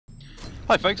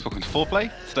Hi folks, welcome to 4Play.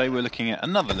 Today we're looking at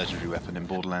another legendary weapon in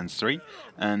Borderlands 3,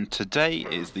 and today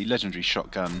is the legendary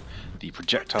shotgun, the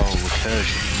Projectile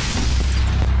Recursion.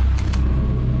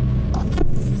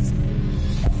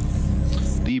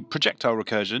 The Projectile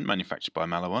Recursion, manufactured by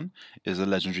Maliwan, is a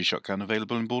legendary shotgun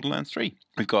available in Borderlands 3.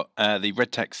 We've got the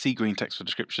red text, see green text for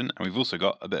description, and we've also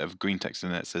got a bit of green text in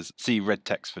there that says see red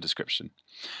text for description.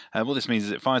 What this means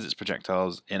is it fires its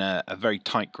projectiles in a very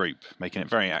tight group, making it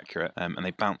very accurate, and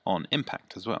they bounce on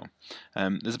impact as well.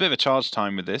 There's a bit of a charge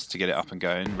time with this to get it up and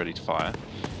going, ready to fire.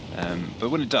 But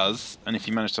when it does, and if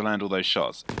you manage to land all those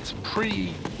shots, it's a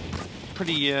pretty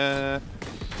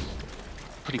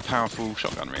powerful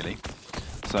shotgun, really.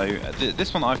 So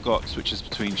this one I've got switches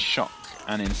between shock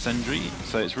and incendiary,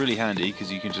 so it's really handy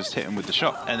because you can just hit them with the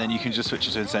shot, and then you can just switch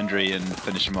it to incendiary and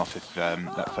finish them off if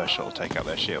that first shot will take out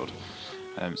their shield.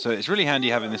 So it's really handy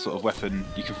having this sort of weapon.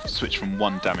 You can switch from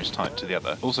one damage type to the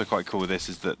other. Also quite cool with this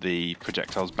is that the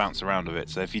projectiles bounce around a bit,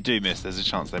 so if you do miss, there's a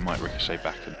chance they might ricochet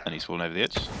back and he's fallen over the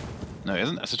edge. No, he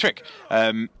isn't. That's a trick.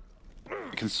 It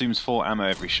consumes 4 ammo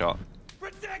every shot.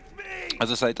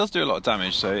 As I say, it does do a lot of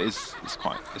damage, so it's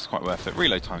quite worth it.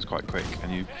 Reload time's quite quick,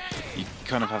 and you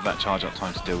kind of have that charge up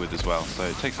time to deal with as well. So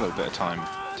it takes a little bit of time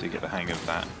to get the hang of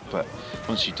that, but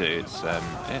once you do,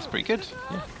 it's pretty good.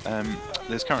 Yeah.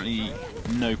 There's currently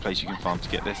no place you can farm to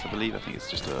get this, I believe. I think it's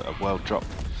just a world drop.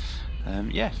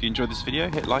 Yeah, if you enjoyed this video,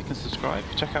 hit like and subscribe.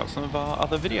 Check out some of our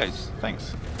other videos.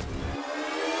 Thanks.